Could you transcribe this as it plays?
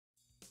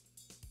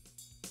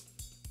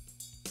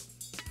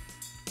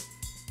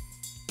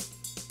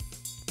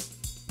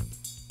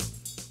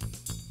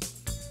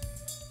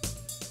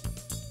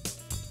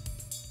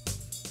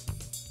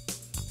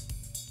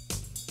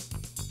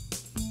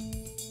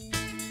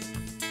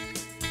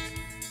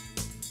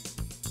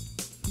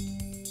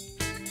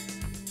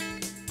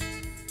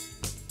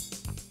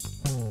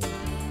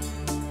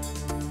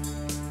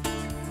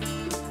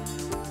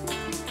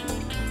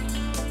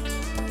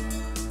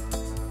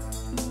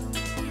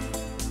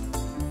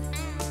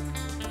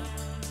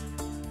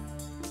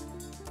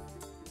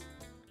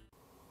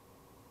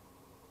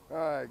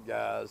Alright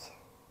guys,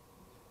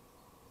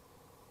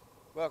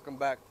 welcome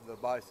back to the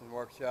Bison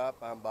Workshop.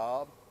 I'm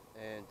Bob,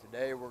 and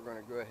today we're going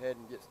to go ahead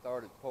and get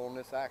started pulling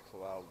this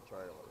axle out of the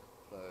trailer.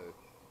 So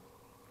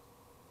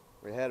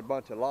we had a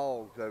bunch of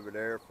logs over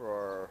there for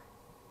our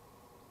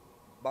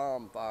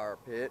bonfire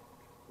pit,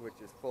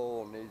 which is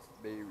full and needs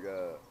to be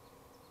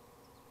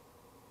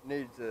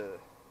needs a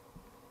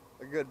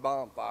good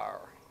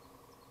bonfire.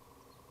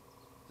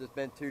 It's just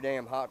been too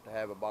damn hot to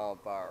have a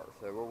bonfire,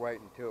 so we're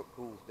waiting until it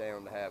cools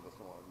down to have us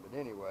one. But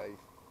anyways,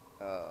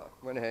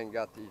 went ahead and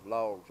got these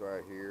logs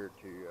right here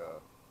to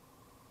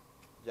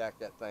jack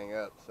that thing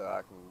up so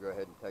I can go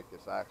ahead and take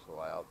this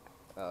axle out.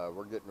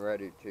 We're getting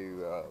ready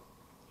to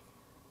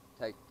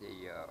take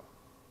the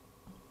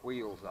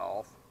wheels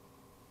off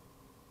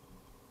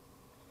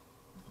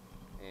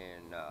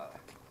and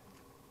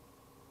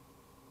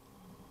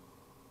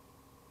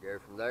go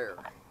from there.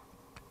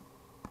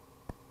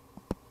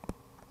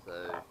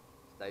 So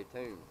stay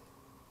tuned.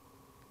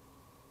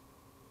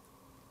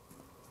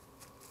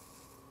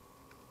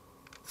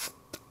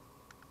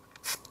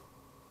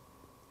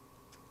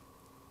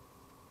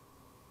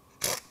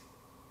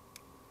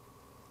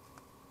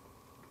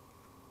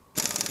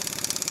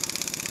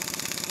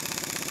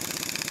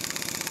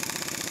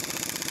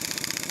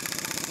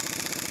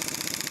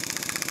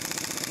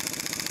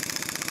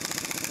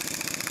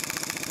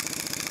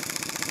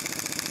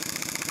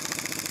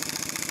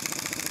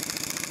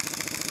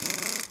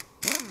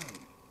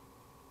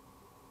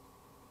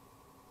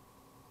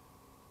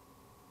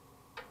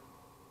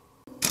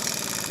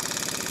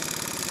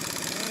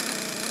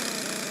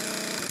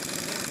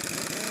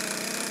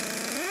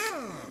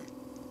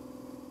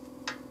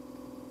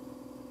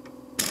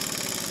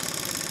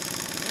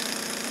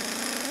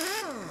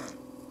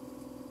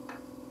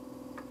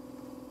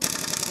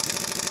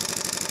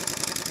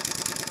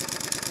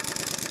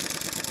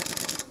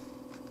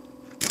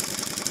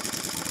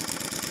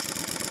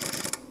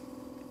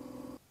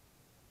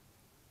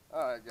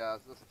 Alright guys,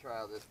 let's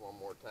try this one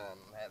more time.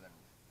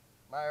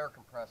 My air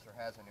compressor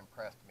hasn't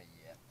impressed me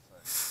yet.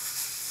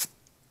 So.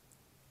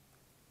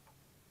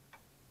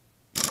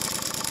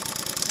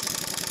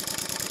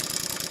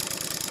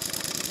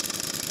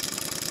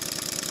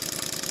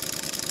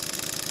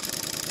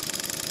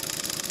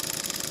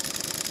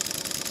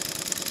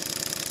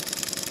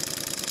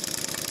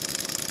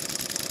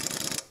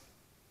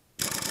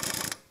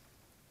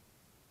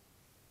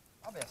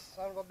 I'll be a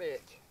son of a bitch.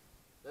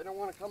 They don't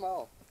want to come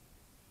off.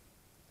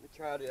 Let me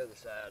try the other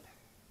side.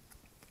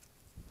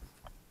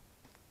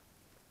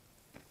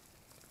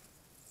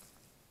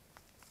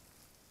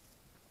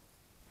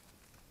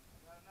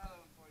 Got another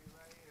one for you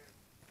right here.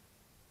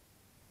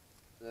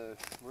 So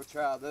we'll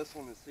try this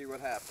one and see what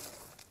happens.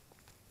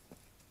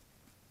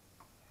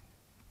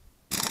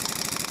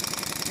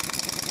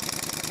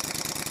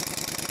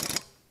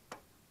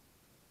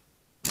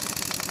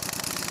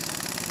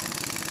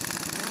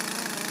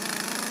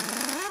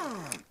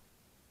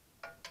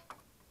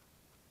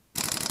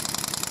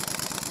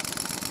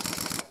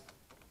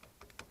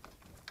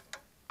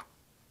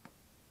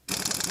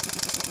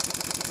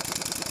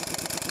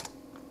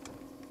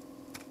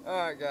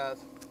 Alright guys,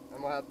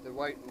 I'm going to have to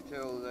wait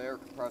until the air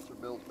compressor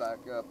builds back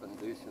up and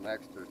do some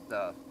extra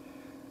stuff.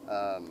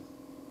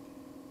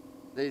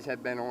 These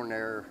have been on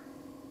there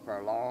for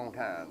a long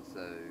time,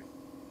 so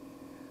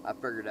I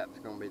figured that was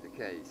going to be the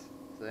case.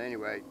 So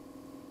anyway,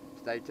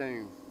 stay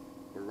tuned.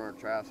 We're going to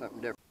try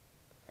something different.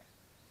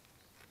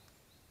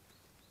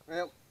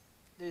 Well,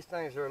 these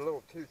things are a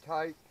little too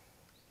tight,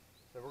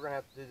 so we're going to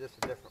have to do this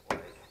a different way.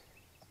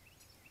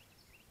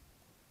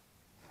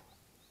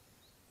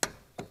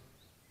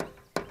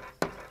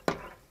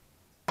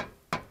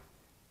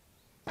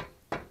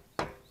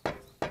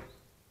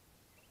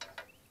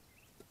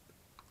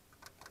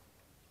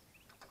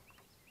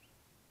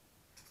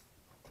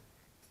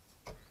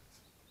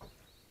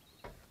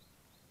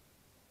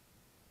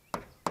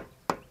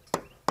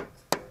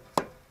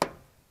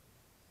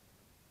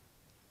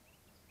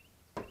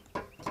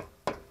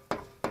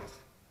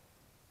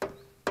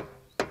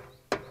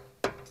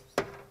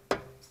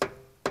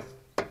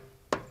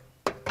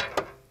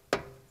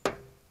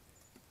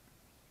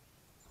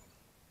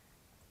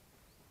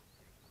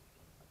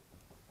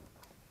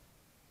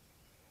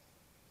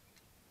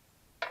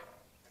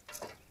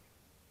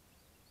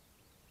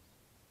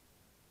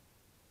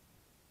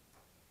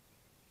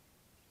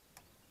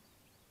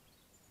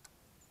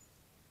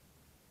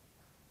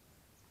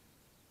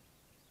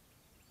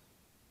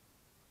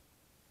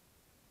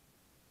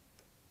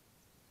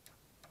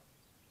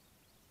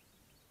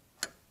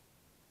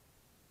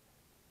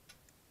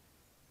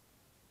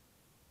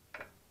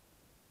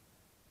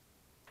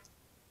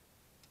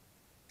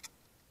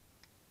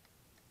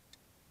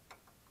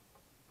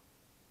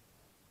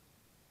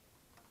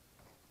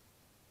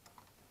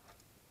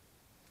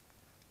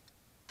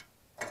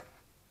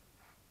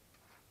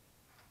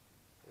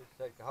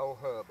 Take the whole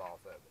hub off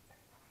of it.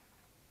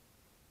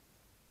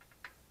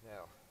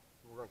 Now,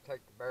 we're going to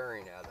take the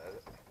bearing out of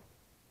it.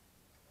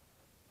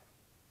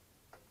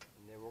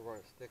 And then we're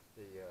going to stick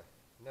the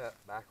nut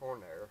back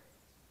on there.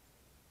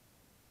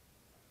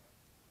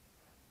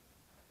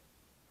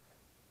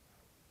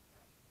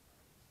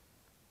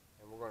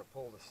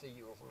 pull the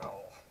seals and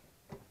all.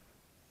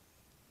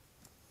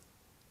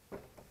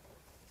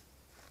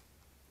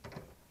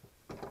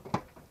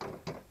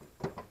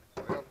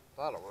 Well,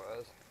 thought it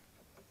was.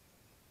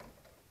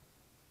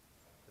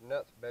 The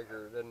nut's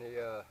bigger than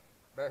the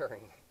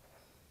bearing.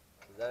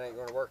 That ain't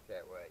going to work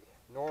that way.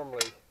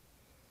 Normally,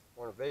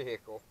 on a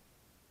vehicle,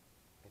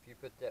 if you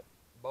put that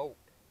bolt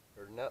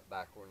or nut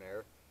back on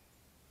there,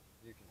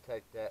 you can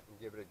take that and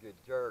give it a good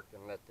jerk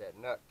and let that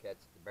nut catch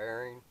the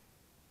bearing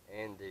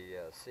and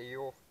the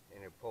seal,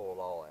 and it'll pull it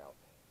all out.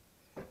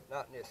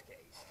 Not in this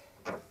case.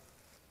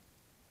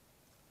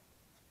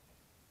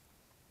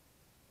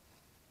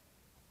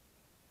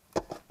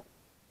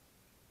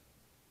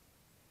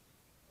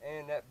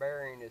 And that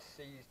bearing is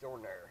seized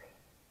on there,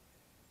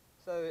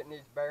 so it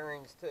needs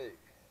bearings too.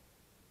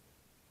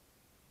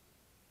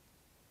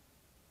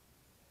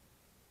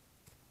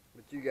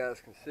 But you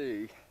guys can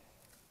see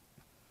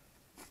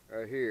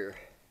right here,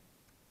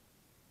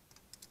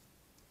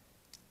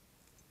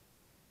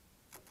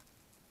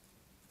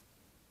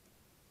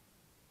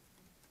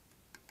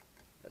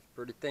 that's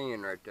pretty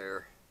thin right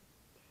there.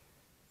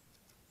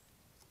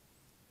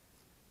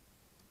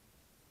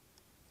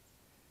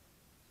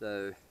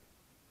 So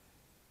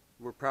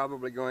we're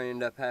probably going to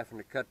end up having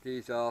to cut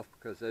these off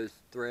because those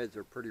threads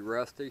are pretty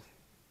rusty.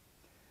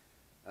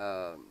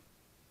 So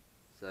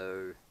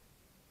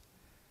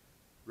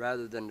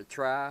rather than to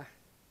try,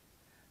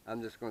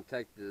 I'm just going to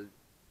take the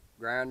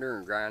grinder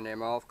and grind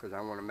them off because I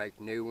want to make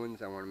new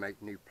ones. I want to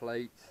make new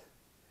plates.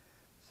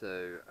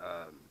 So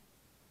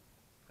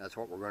that's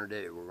what we're going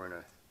to do. We're going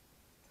to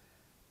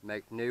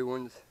make new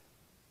ones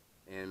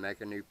and make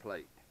a new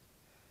plate.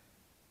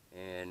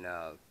 And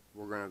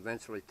we're going to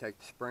eventually take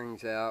the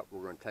springs out.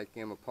 We're going to take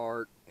them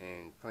apart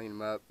and clean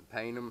them up and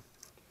paint them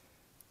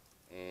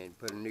and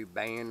put a new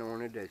band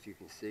on it. As you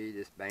can see,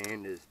 this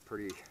band is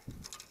pretty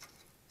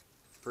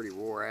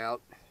wore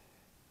out.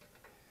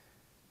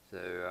 So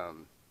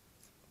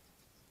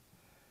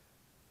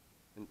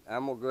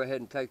I'm going to go ahead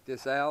and take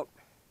this out,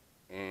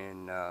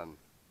 and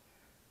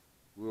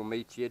we'll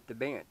meet you at the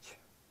bench.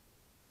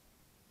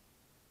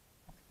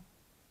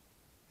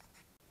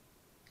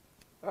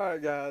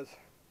 Alright guys,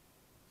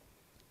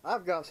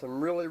 I've got some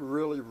really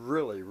good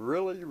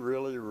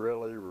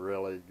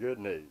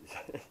news.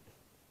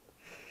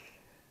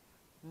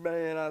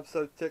 Man, I'm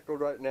so tickled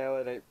right now,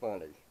 it ain't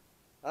funny.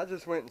 I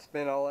just went and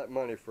spent all that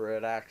money for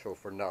that axle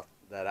for nothing,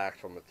 that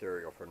axle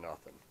material for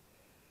nothing.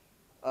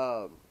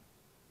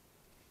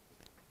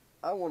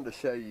 I wanted to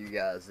show you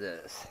guys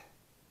this.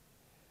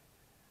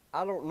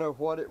 I don't know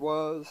what it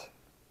was,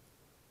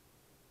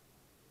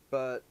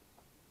 but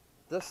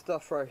this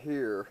stuff right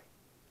here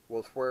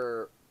was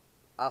where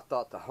I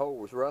thought the hole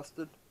was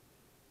rusted,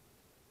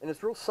 and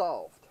it's real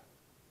soft.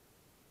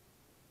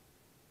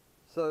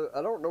 So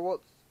I don't know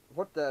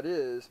what that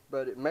is,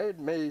 but it made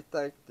me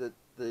think that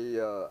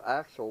the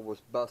axle was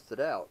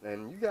busted out,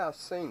 and you guys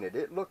seen it.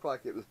 It looked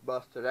like it was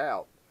busted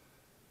out,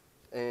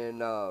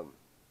 and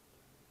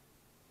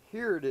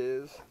here it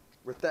is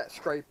with that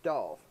scraped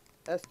off.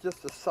 That's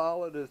just as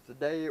solid as the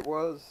day it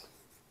was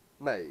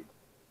made,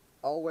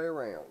 all the way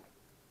around.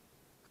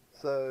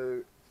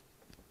 So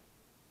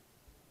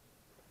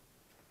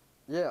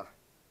yeah,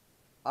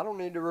 I don't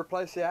need to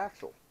replace the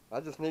axle. I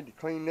just need to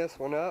clean this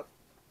one up,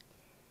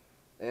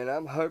 and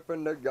I'm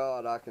hoping to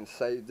God I can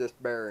save this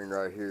bearing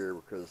right here,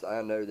 because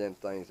I know them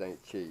things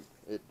ain't cheap.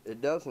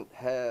 It doesn't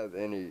have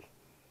any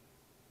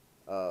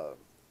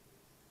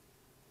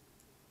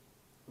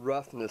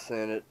roughness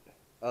in it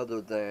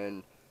other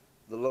than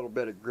the little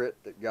bit of grit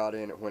that got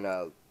in it when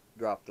I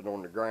dropped it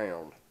on the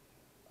ground.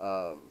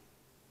 I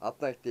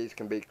think these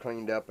can be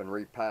cleaned up and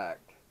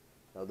repacked.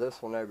 Now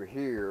this one over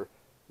here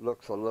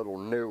looks a little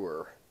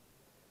newer,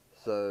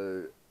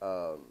 so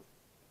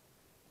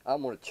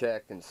I'm going to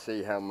check and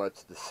see how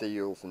much the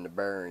seals and the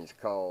bearings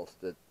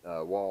cost at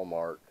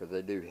Walmart, because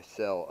they do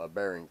sell a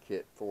bearing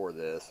kit for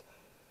this,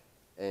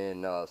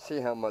 and see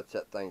how much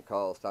that thing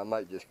costs. I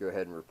might just go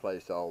ahead and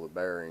replace all the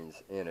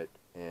bearings in it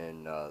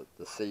and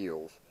the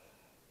seals,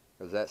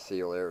 because that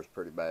seal there is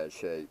pretty bad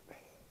shape.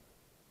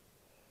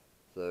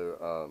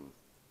 So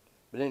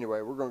but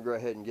anyway, we're going to go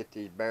ahead and get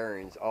these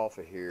bearings off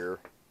of here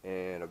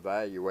and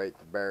evaluate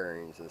the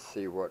bearings and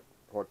see what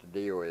the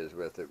deal is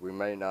with it. We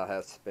may not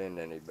have to spend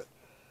any, but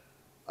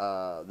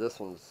this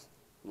one's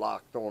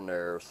locked on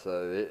there,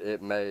 so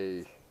it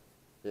may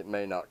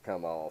not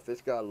come off.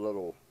 It's got a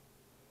little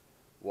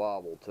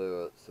wobble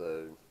to it,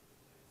 so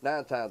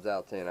 9 times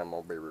out of 10 I'm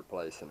going to be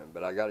replacing them,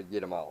 but I got to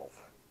get them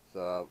off.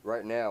 So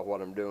right now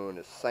what I'm doing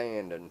is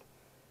sanding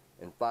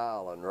and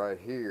filing right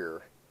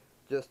here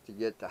just to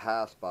get the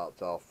high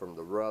spots off from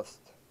the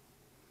rust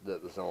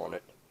that was on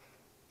it,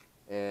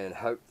 and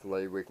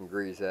hopefully we can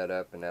grease that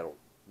up and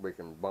we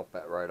can bump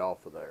that right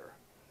off of there.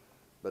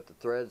 But the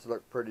threads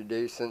look pretty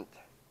decent.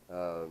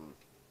 The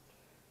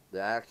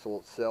axle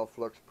itself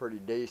looks pretty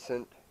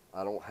decent.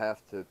 I don't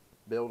have to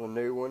build a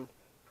new one.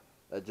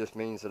 That just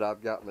means that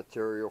I've got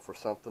material for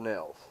something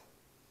else.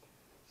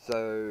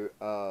 So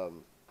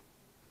I'm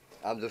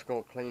just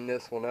going to clean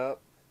this one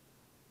up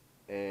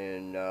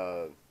and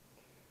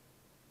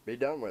be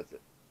done with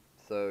it.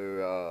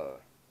 So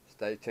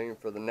stay tuned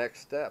for the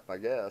next step, I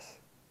guess.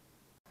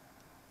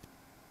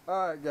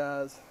 Alright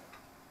guys,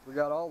 we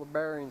got all the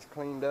bearings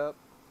cleaned up.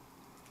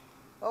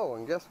 Oh,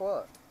 and guess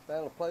what?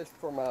 Found a place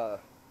for my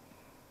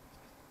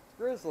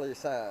grizzly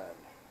sign.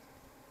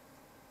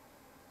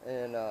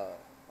 And I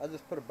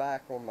just put a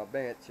back on my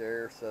bench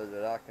here so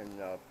that I can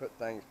put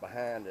things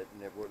behind it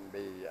and it wouldn't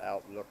be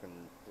out looking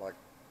like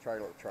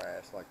trailer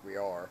trash like we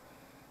are.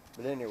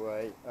 But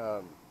anyway,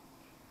 got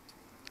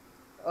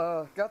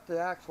the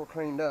axle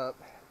cleaned up,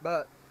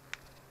 but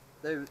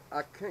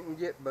I couldn't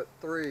get but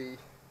 3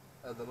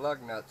 of the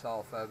lug nuts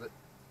off of it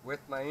with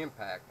my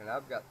impact, and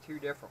I've got 2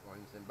 different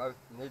ones, and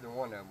neither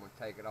one of them would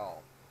take it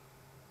off.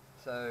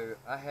 So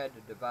I had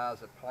to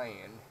devise a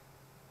plan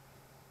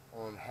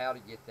on how to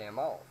get them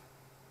off.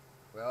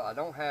 Well, I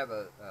don't have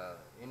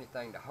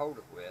anything to hold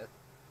it with,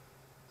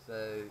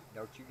 so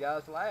don't you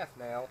guys laugh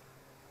now.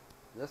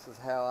 This is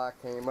how I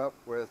came up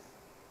with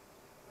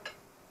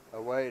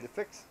a way to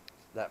fix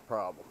that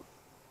problem.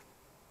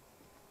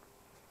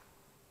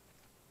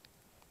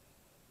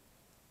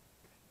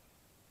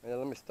 Now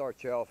let me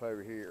start you off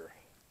over here.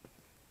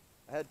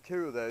 I had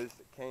 2 of those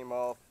that came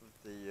off of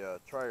the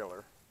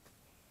trailer,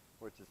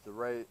 which is the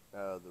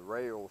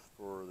rails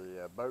for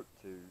the boat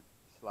to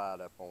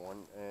slide up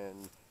on,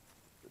 and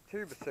the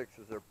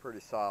 2x6s are pretty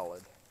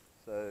solid.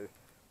 So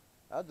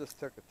I just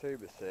took a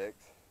 2x6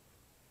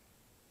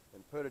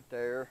 and put it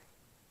there,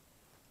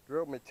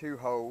 drilled me 2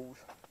 holes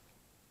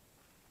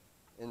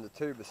in the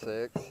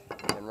 2x6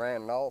 and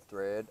ran an all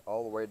thread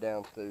all the way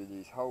down through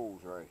these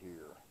holes right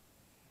here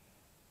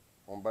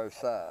on both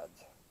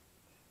sides.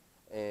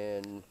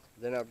 And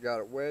then I've got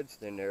it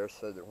wedged in there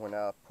so that when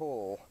I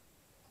pull,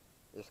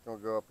 it's going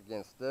to go up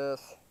against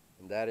this,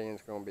 and that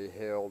end's going to be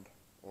held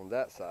on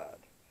that side,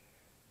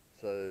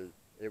 so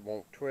it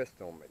won't twist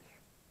on me.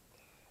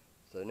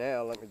 So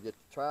now let me get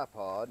the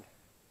tripod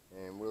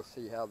and we'll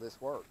see how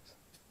this works.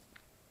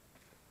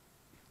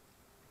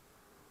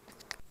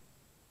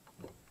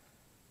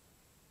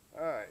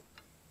 Alright,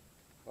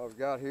 what I've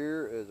got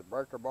here is a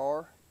breaker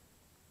bar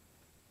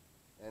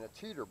and a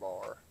cheater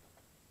bar.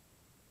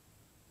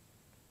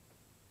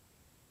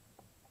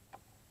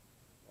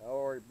 I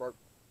already broke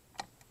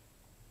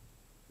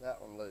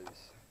that one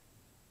loose.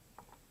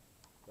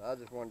 So I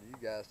just wanted you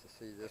guys to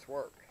see this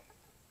work.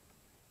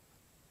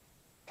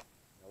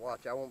 Now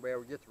watch, I won't be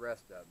able to get the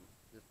rest of them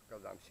just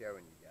because I'm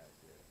showing you guys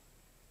this.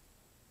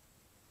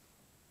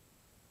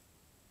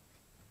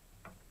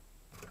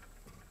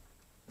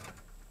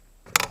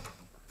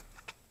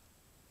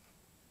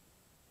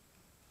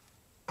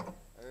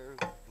 There's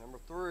number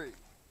 3.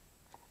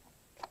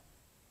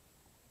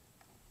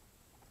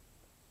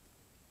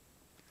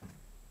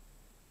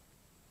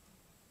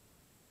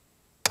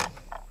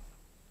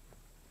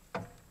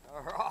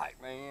 Alright,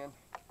 man.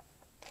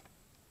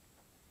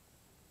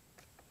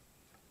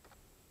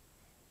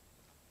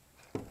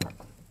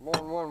 More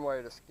than one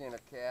way to skin a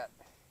cat.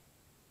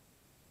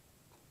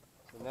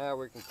 So now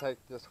we can take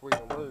this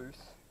wheel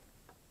loose.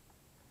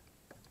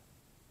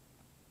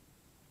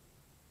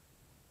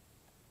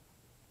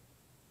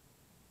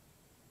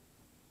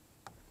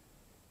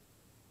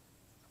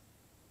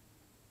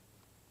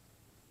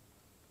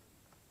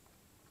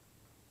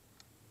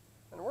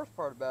 And the worst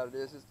part about it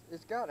is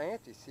it's got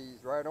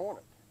anti-seize right on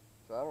it.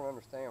 So I don't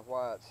understand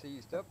why it's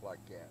seized up like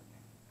that.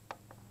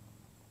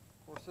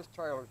 Of course, this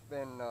trailer's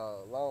been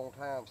a long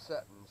time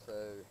setting,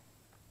 so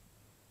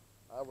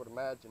I would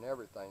imagine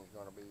everything's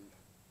going to be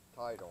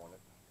tight on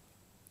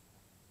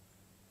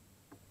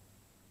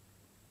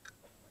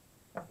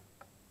it.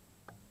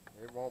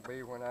 It won't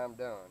be when I'm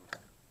done.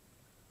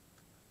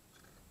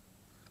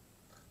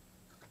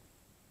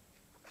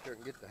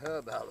 Couldn't get the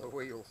hub out of the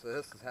wheel, so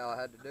this is how I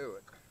had to do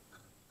it.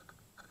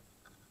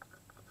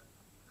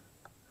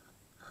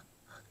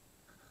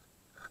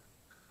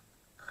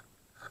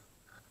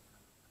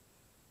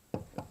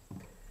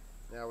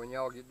 Now when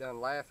y'all get done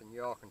laughing,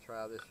 y'all can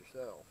try this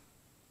yourself.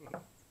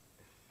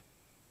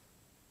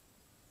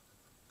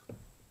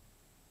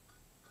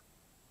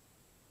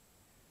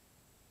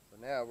 So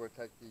now we'll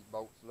take these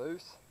bolts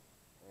loose,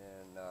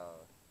 and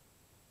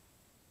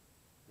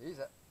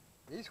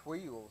these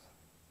wheels,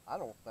 I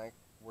don't think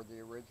were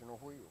the original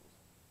wheels.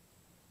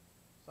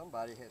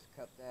 Somebody has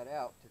cut that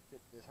out to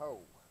fit this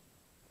hole.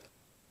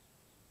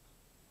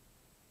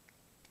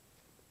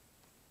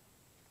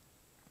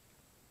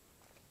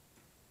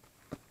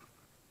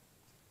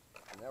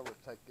 Now we'll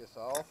take this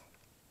off.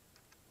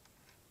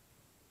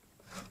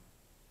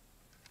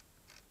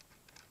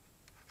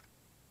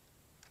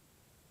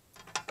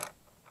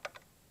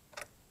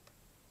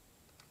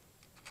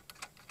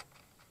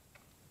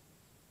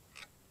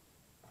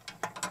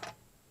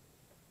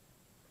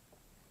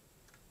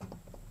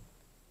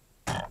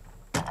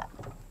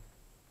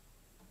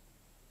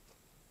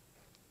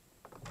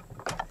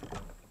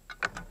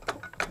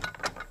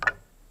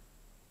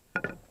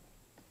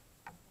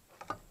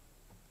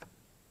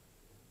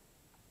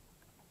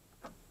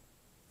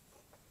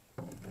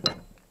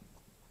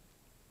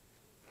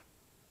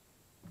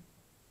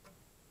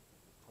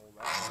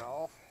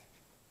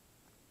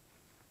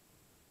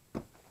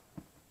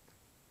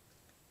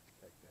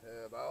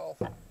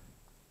 off.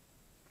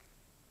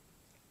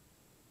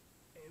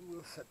 And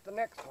we'll set the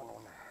next one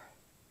on there.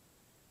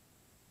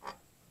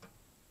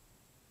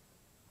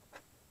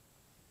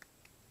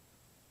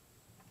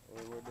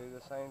 And we'll do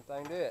the same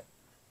thing to it.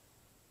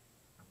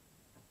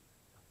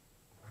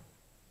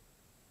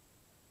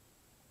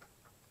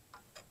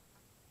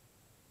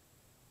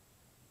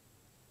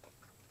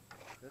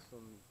 This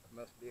one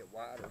must be a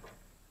wider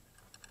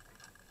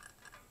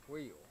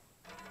wheel.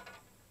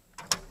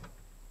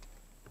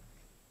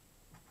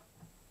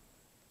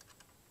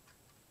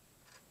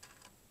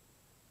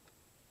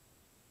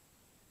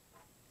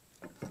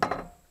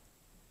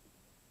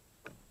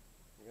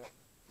 Yep,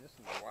 this is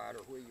a wider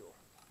wheel.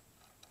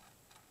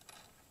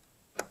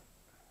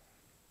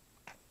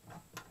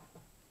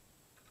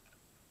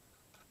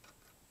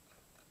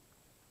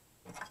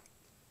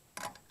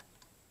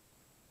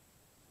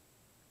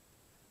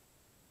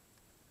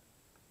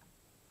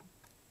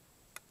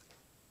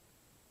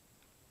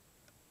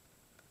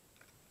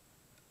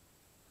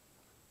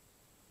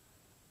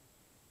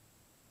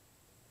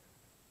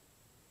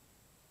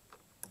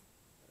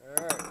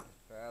 Alright, let's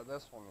try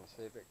this one and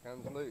see if it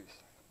comes loose.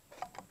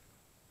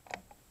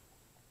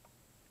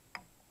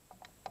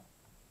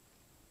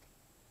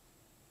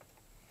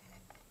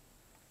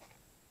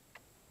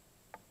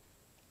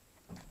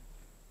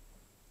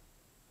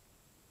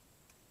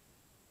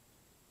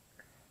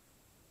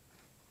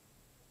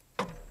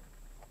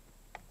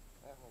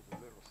 That one's a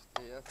little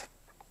stiff.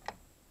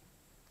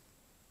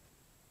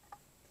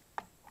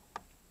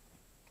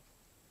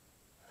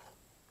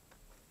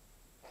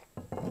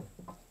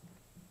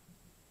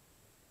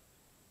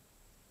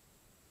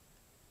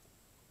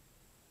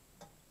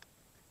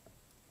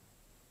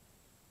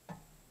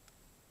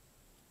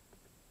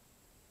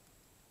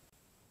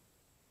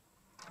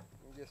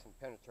 Get some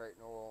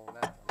penetrating oil on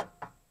that one.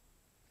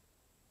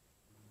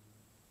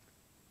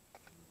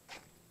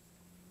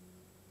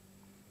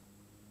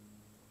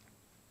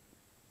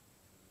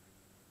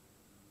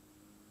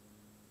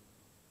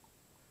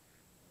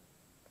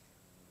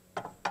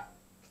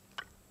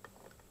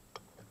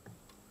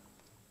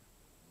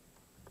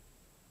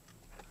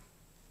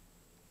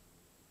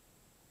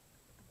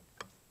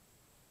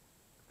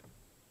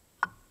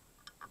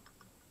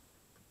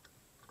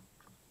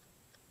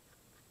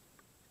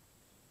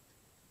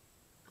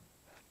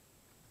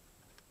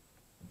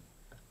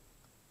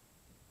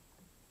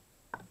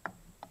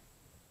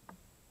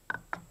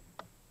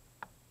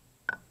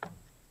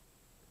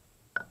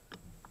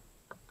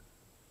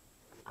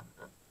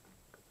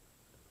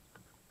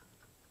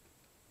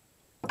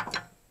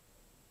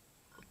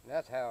 And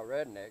that's how a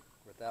redneck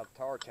without a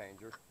tar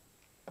changer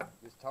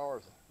gets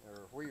tars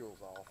or wheels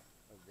off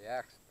of the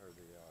axle or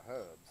the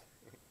hubs.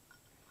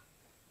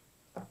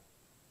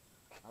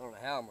 I don't know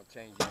how I'm gonna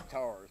change these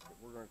tars, but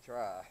we're gonna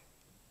try.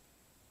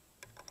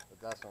 But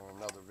that's on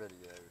another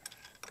video.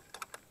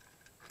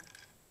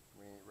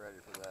 We ain't ready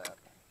for that.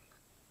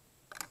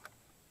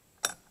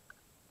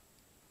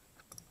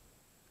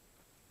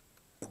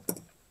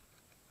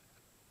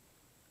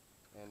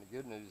 And the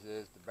good news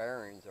is the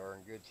bearings are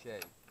in good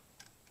shape.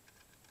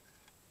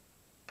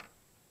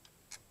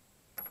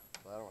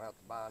 So I don't have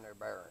to buy new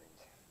bearings.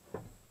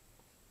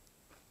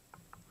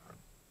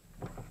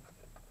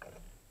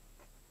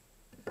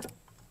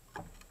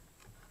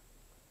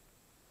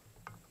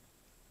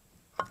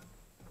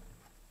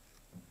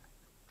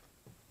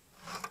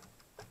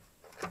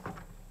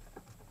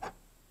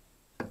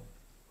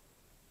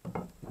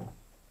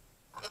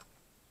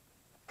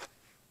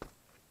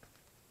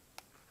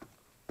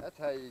 That's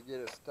how you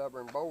get a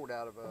stubborn bolt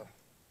out of a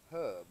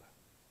hub.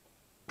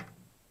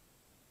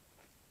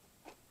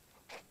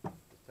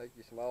 Just take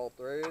your small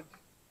threads.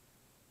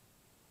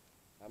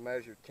 I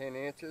measured 10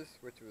 inches,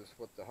 which was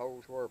what the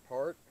holes were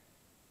apart.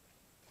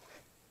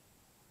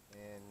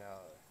 And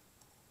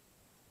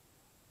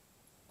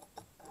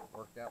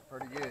worked out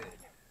pretty good.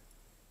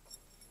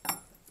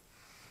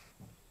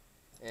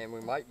 And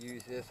we might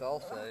use this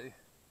also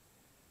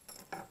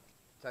to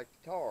take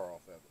the tar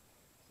off of it.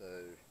 So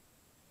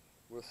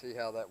we'll see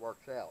how that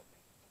works out.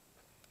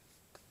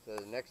 So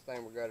the next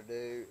thing we got to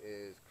do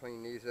is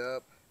clean these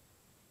up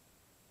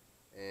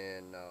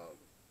and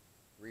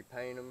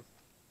repaint them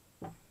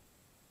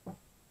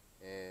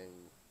and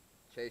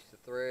chase the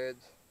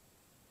threads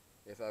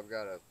if I've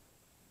got a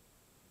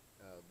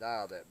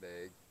dial that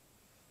big.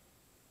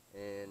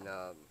 And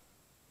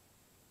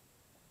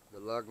the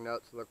lug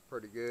nuts look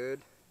pretty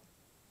good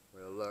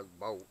with the lug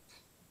bolts.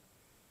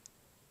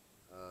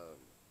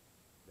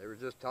 They were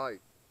just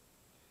tight.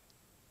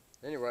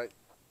 Anyway,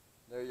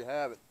 there you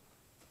have it.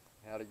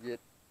 How to get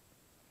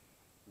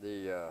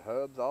the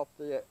hubs off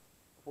the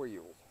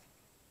wheels.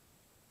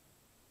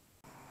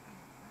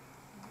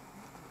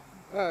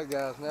 Alright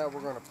guys, now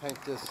we're going to paint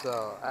this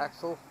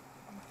axle.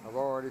 I've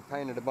already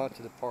painted a bunch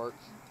of the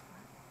parts.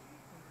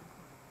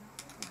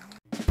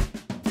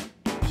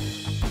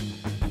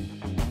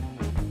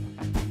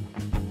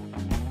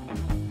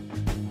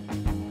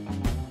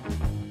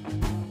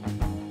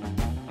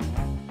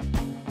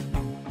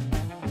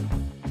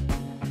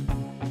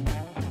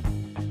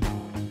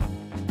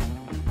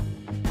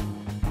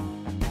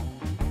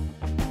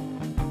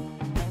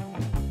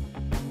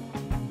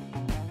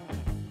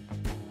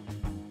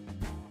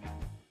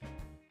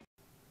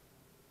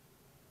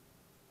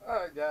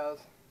 Alright guys,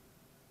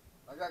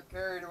 I got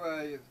carried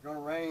away. It was going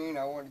to rain.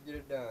 I wanted to get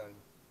it done.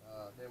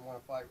 Didn't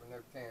want to fight with no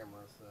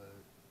camera, so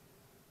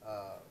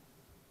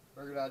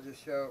figured I'd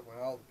just show it when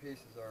all the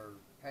pieces are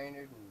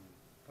painted and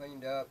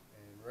cleaned up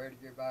and ready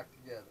to get back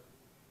together.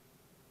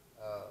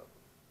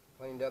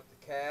 Cleaned up the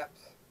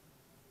caps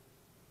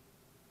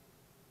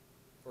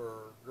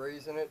for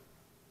greasing it.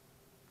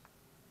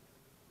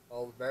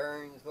 All the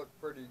bearings look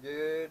pretty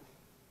good.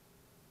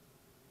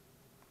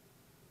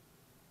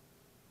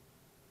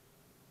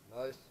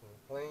 Nice and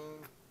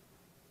clean.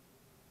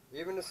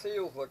 Even the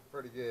seals look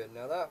pretty good.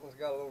 Now that one's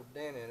got a little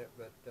dent in it,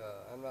 but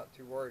I'm not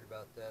too worried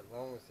about that as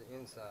long as the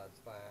inside's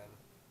fine.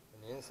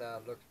 And the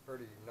inside looks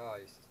pretty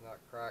nice. It's not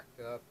cracked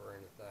up or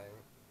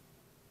anything.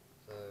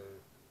 So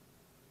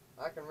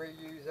I can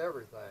reuse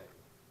everything.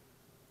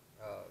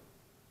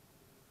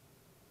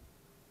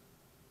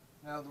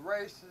 Now the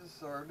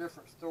races are a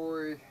different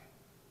story.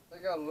 They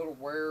got a little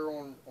wear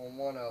on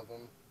one of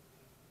them,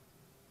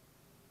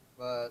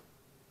 but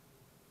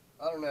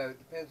I don't know. It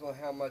depends on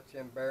how much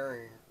them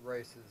bearing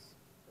races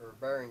or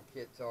bearing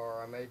kits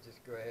are. I may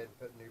just go ahead and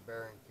put new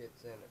bearing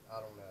kits in it.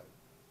 I don't know.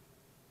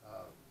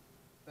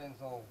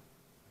 Depends on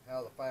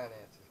how the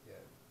finances go.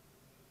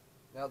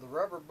 Now the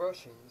rubber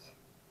bushings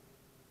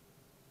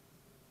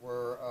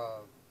were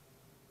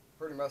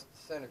pretty much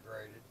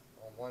disintegrated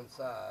on one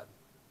side.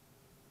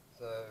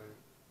 So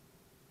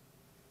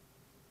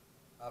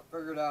I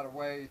figured out a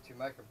way to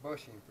make a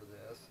bushing for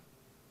this.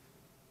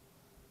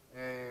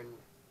 And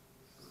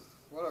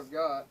what I've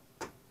got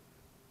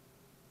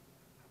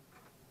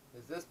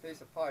is this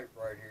piece of pipe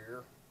right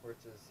here,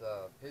 which is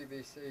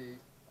PVC,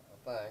 I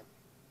think.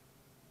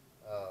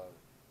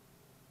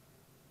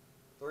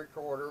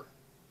 3/4.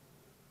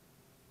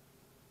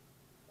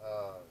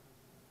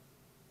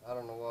 I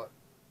don't know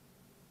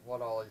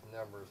what all these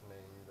numbers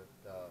mean, but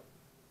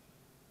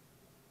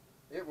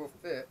it will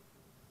fit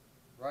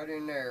right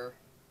in there,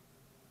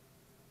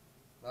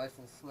 nice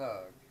and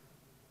snug.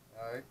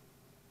 Alright?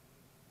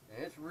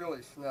 And it's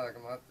really snug.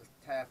 I'm going to have to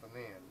tap them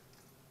in.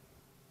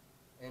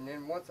 And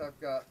then once I've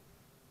got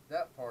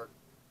that part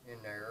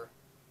in there,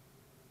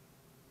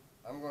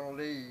 I'm going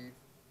to leave,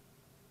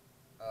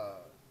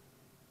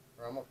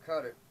 or I'm going to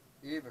cut it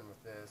even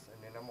with this,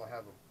 and then I'm going to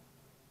have a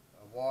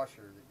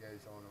washer that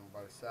goes on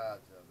both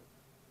sides of it.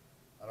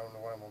 I don't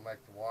know what I'm going to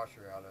make the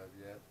washer out of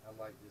yet. I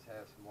might just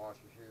have some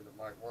washers here that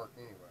might work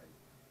anyway.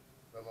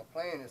 But my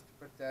plan is to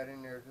put that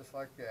in there just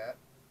like that.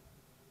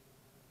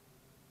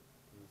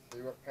 You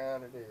see what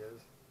kind it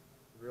is.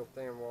 Real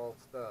thin wall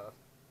stuff.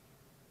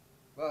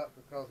 But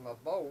because my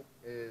bolt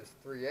is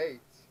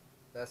 3/8,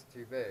 that's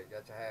too big.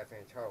 That's a 1/2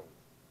 inch hole.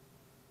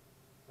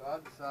 So I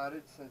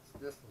decided, since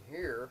this in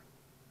here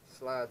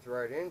slides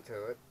right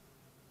into it,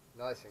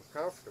 nice and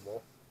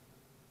comfortable,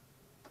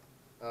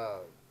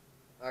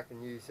 I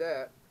can use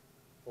that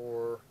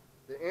for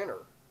the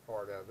inner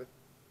part of it,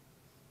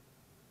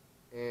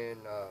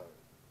 and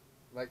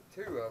make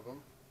two of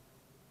them,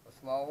 a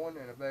small one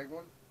and a big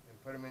one,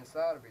 and put them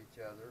inside of each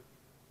other.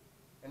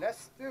 And that's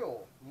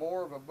still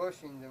more of a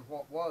bushing than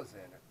what was in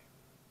it.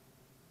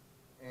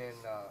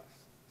 And I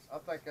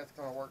think that's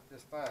going to work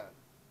just fine.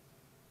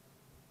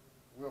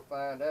 We'll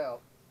find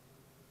out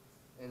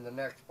in the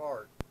next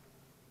part.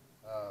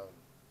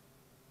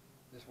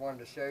 Just wanted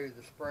to show you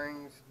the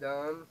springs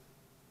done.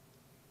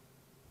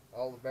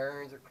 All the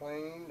bearings are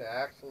clean, the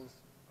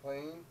axle's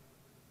clean.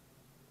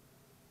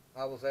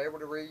 I was able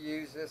to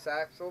reuse this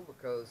axle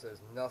because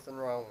there's nothing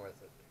wrong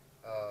with it.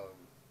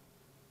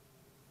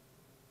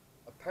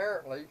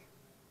 Apparently,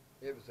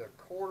 it was a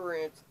 1/4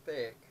 inch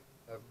thick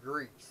of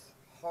grease,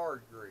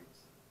 hard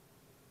grease.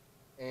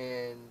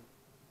 And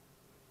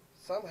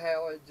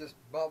somehow it just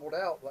bubbled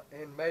out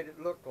and made it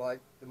look like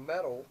the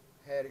metal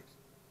had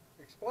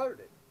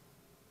exploded.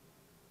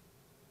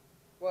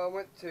 Well, I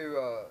went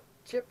to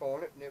chip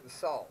on it and it was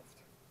soft.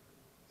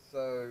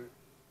 So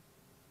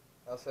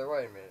I said,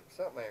 wait a minute,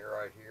 something ain't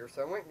right here.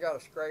 So I went and got a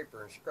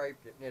scraper and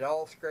scraped it, and it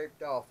all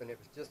scraped off, and it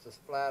was just as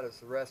flat as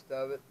the rest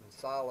of it and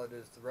solid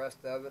as the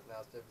rest of it. And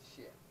I said,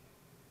 shit,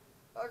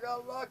 I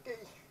got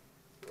lucky.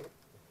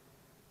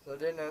 So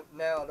then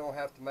now I don't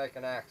have to make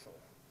an axle.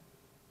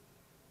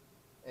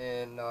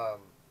 And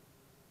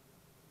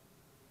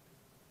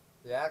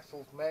the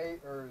axle's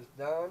made, or is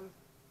done.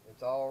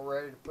 It's all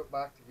ready to put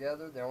back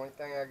together. The only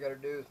thing I got to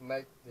do is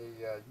make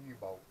the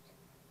U-bolts.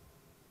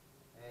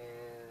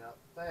 And I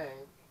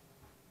think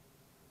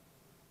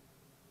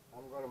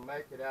I'm going to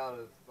make it out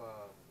of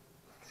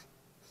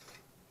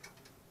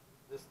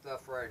this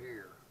stuff right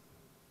here.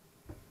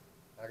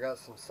 I got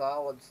some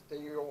solid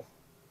steel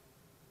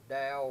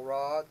dowel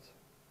rods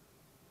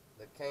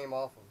that came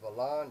off of a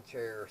lawn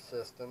chair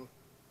system.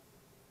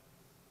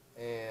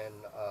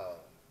 And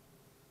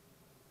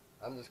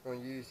I'm just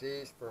going to use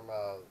these for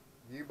my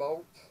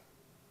U-bolts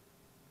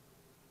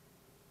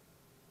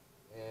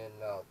and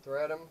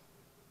thread them,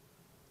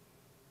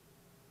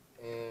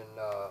 and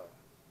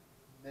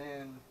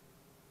then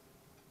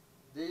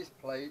these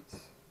plates,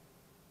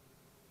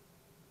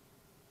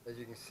 as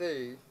you can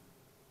see,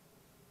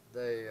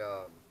 they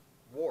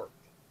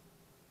warped.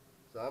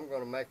 So I'm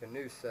going to make a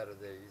new set of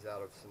these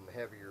out of some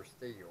heavier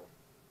steel,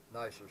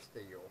 nicer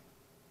steel,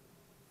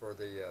 for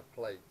the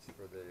plates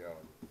for the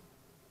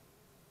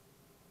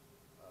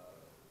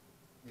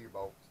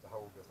U-bolts to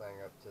hold the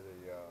thing up to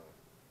the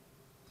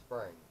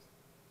springs.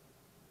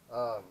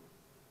 I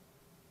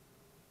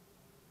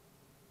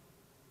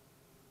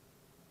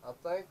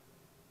think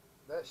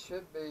that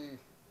should be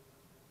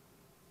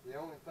the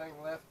only thing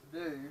left to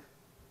do.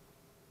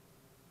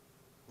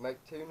 Make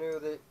two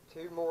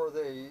more of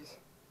these.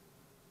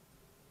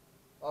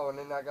 Oh, and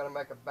then I got to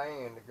make a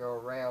band to go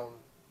around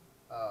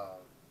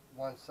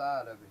one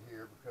side of it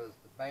here, because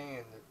the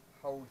band that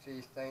holds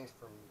these things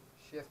from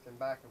shifting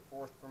back and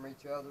forth from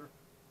each other,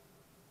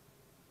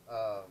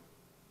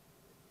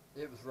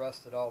 it was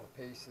rusted all to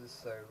pieces.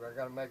 So I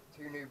got to make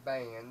two new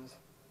bands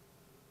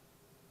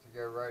to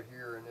go right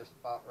here in this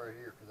spot right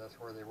here, because that's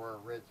where they were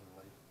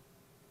originally.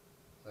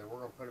 So we're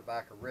going to put it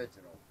back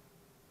original.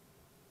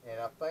 And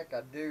I think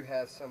I do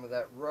have some of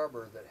that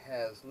rubber that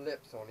has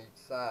lips on each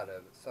side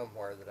of it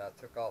somewhere that I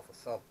took off of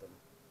something.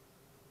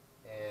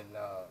 And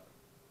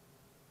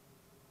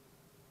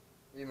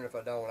even if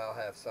I don't, I'll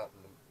have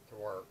something to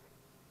work.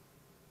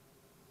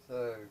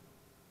 So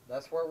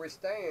that's where we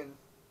stand.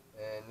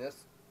 And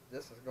this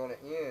is going to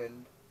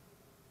end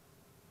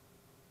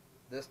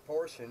this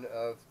portion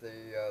of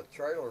the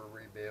trailer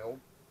rebuild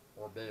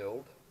or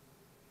build.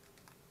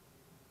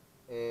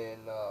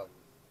 And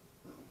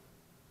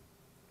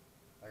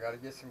I got to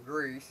get some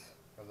grease,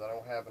 because I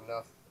don't have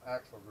enough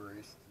axle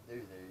grease to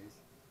do these.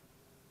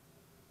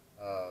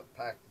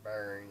 Pack the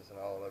bearings and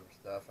all other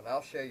stuff, and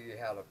I'll show you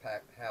how I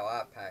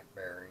pack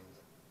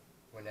bearings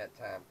when that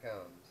time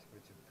comes,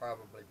 which will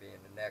probably be in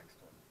the next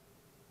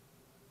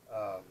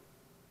one.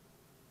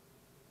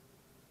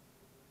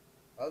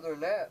 Other than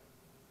that,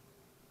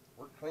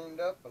 we're cleaned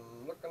up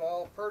and looking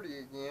all pretty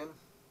again.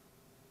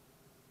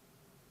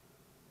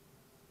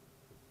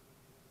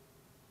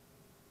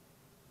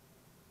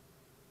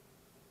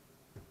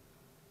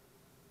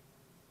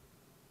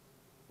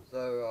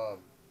 So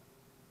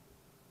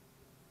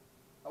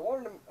I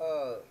wanted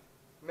to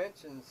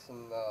mention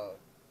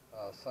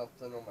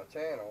something on my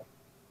channel.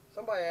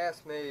 Somebody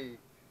asked me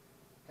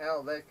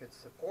how they could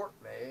support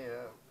me,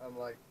 and I'm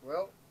like,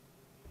 well,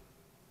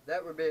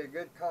 that would be a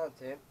good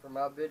content for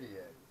my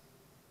videos.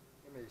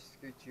 Let me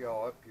scoot you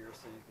all up here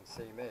so you can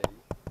see me.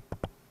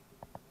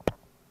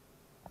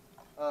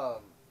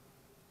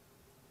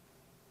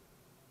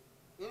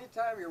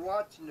 Anytime you're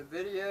watching the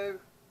video,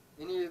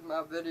 any of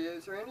my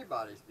videos, or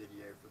anybody's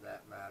video for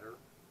that matter,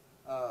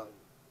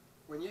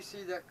 when you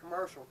see that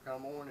commercial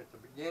come on at the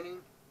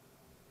beginning,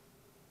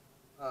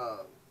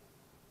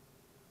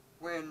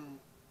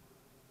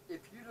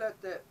 if you let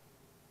that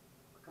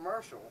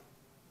commercial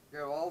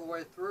go all the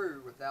way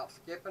through without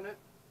skipping it,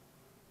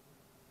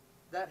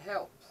 that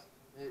helps.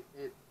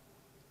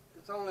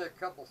 It's only a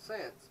couple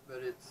cents,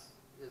 but it's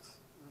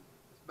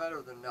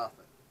better than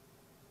nothing.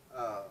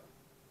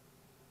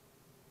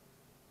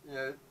 You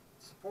know,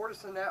 support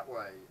us in that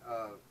way.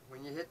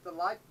 When you hit the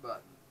like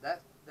button,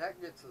 that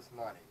gets us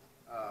money.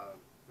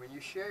 When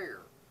you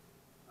share,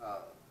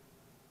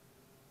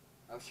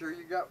 I'm sure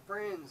you got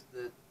friends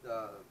that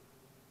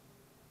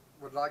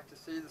would like to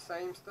see the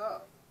same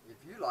stuff. If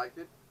you like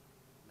it,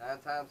 9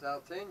 times out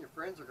of 10, your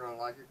friends are going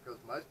to like it, because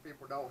most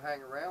people don't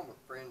hang around with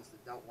friends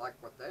that don't like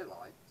what they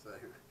like. So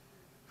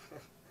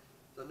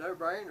it's a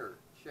no-brainer.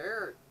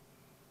 Share it.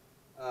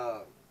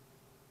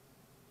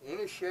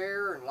 Any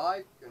share and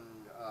like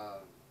and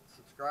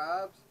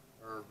subscribes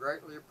are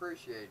greatly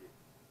appreciated.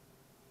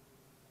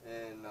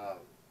 And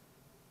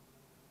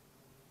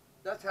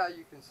that's how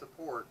you can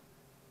support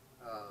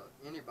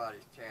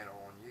anybody's channel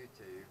on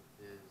YouTube,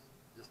 is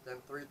just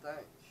them 3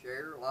 things: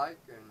 share, like,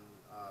 and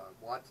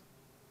watch.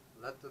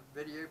 Let the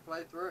video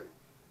play through.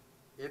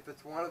 If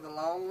it's one of the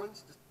long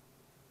ones, just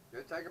go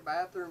take a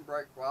bathroom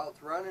break while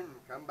it's running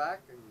and come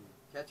back and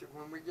catch it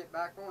when we get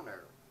back on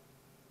there.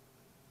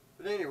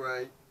 But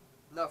anyway,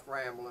 enough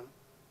rambling.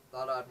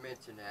 Thought I'd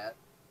mention that.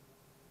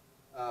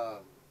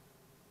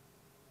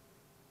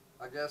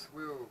 I guess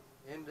we'll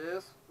end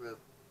this with,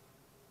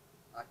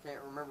 I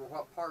can't remember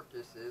what part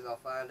this is. I'll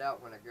find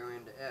out when I go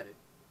in to edit.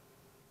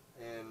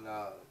 And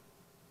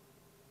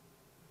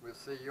we'll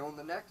see you on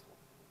the next one.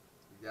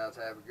 You guys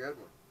have a good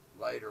one.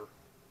 Later.